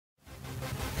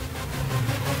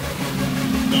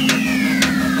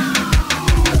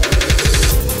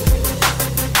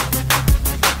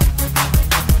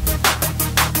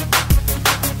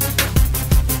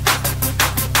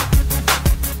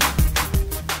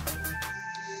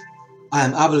I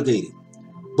am obligated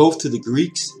both to the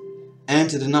Greeks and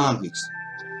to the non-Greeks,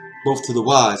 both to the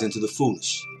wise and to the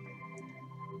foolish.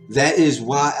 That is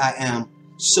why I am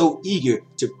so eager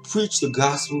to preach the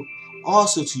gospel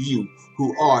also to you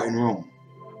who are in Rome.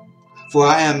 For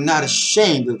I am not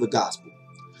ashamed of the gospel,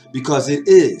 because it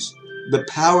is the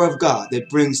power of God that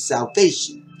brings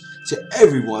salvation to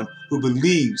everyone who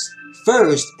believes,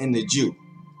 first in the Jew,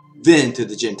 then to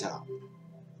the Gentile.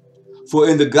 For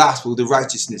in the gospel the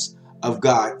righteousness of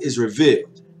God is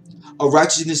revealed, a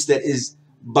righteousness that is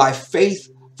by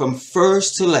faith from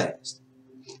first to last.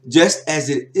 Just as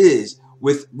it is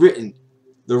written,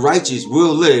 the righteous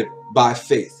will live by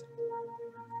faith.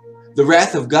 The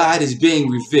wrath of God is being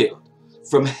revealed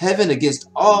from heaven against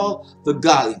all the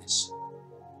godliness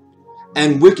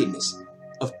and wickedness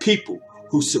of people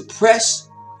who suppress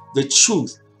the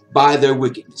truth by their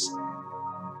wickedness.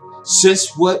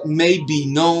 Since what may be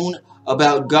known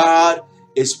about God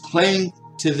is plain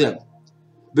to them,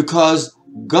 because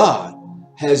God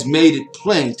has made it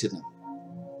plain to them.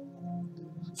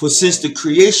 For since the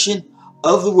creation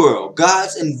of the world,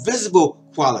 God's invisible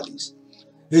qualities,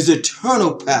 his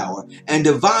eternal power and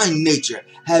divine nature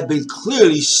have been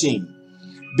clearly seen,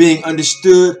 being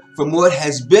understood from what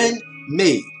has been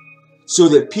made, so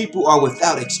that people are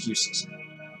without excuses.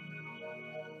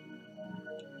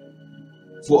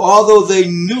 For although they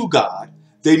knew God,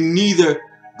 they neither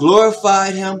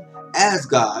glorified him as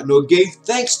God nor gave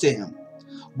thanks to him,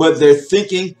 but their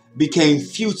thinking became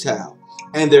futile,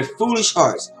 and their foolish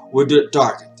hearts were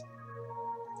darkened.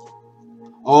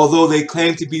 Although they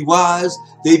claimed to be wise,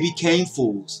 they became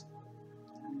fools,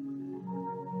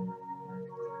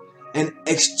 and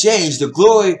exchanged the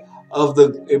glory of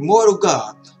the immortal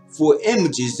God for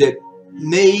images that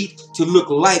made to look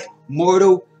like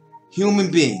mortal human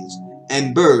beings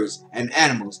and birds and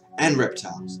animals and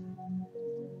reptiles.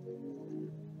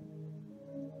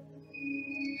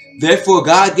 Therefore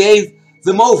God gave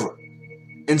them over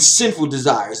in sinful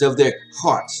desires of their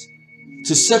hearts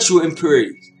to sexual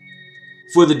impurities,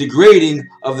 for the degrading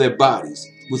of their bodies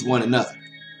with one another.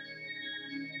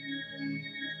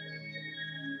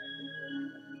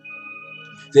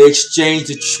 They exchanged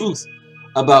the truth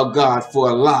about God for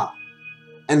a lie,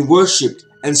 and worshipped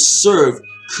and served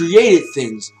created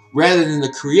things rather than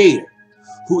the Creator,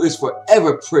 who is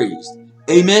forever praised.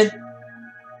 Amen.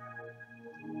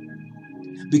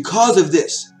 Because of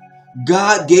this,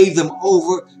 God gave them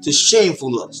over to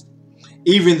shameful lust.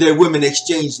 Even their women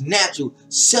exchanged natural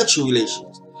sexual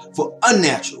relations for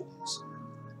unnatural ones.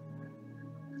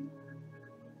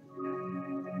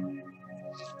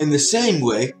 In the same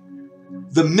way,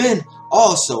 the men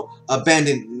also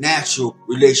abandoned natural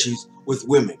relations with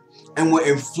women and were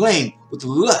inflamed with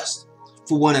lust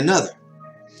for one another.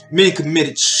 Men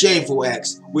committed shameful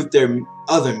acts with their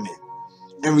other men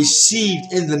and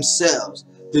received in themselves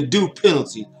the due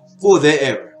penalty for their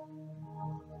error.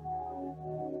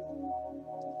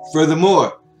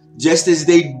 Furthermore, just as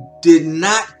they did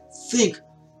not think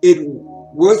it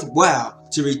worthwhile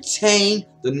to retain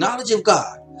the knowledge of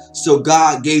God, so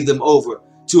God gave them over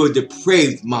to a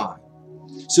depraved mind,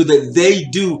 so that they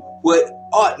do what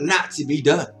ought not to be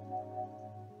done.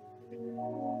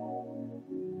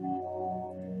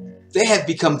 They have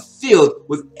become filled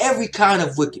with every kind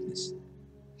of wickedness,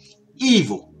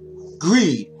 evil,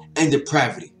 greed, and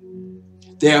depravity.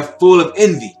 They are full of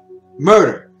envy,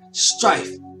 murder,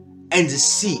 strife, and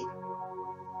deceit,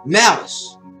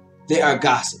 malice. They are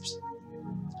gossips,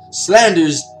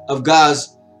 slanderers of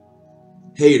God's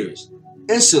haters,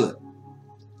 insolent,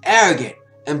 arrogant,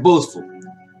 and boastful.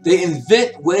 They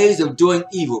invent ways of doing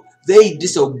evil. They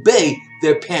disobey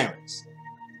their parents.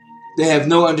 They have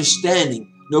no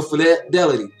understanding, no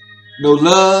fidelity, no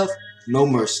love, no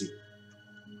mercy.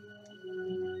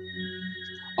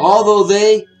 Although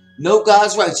they know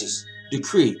God's righteous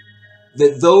decree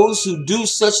that those who do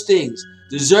such things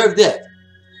deserve death,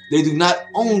 they do not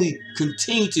only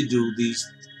continue to do these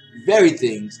very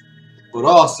things, but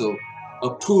also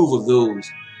approve of those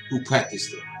who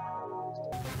practice them.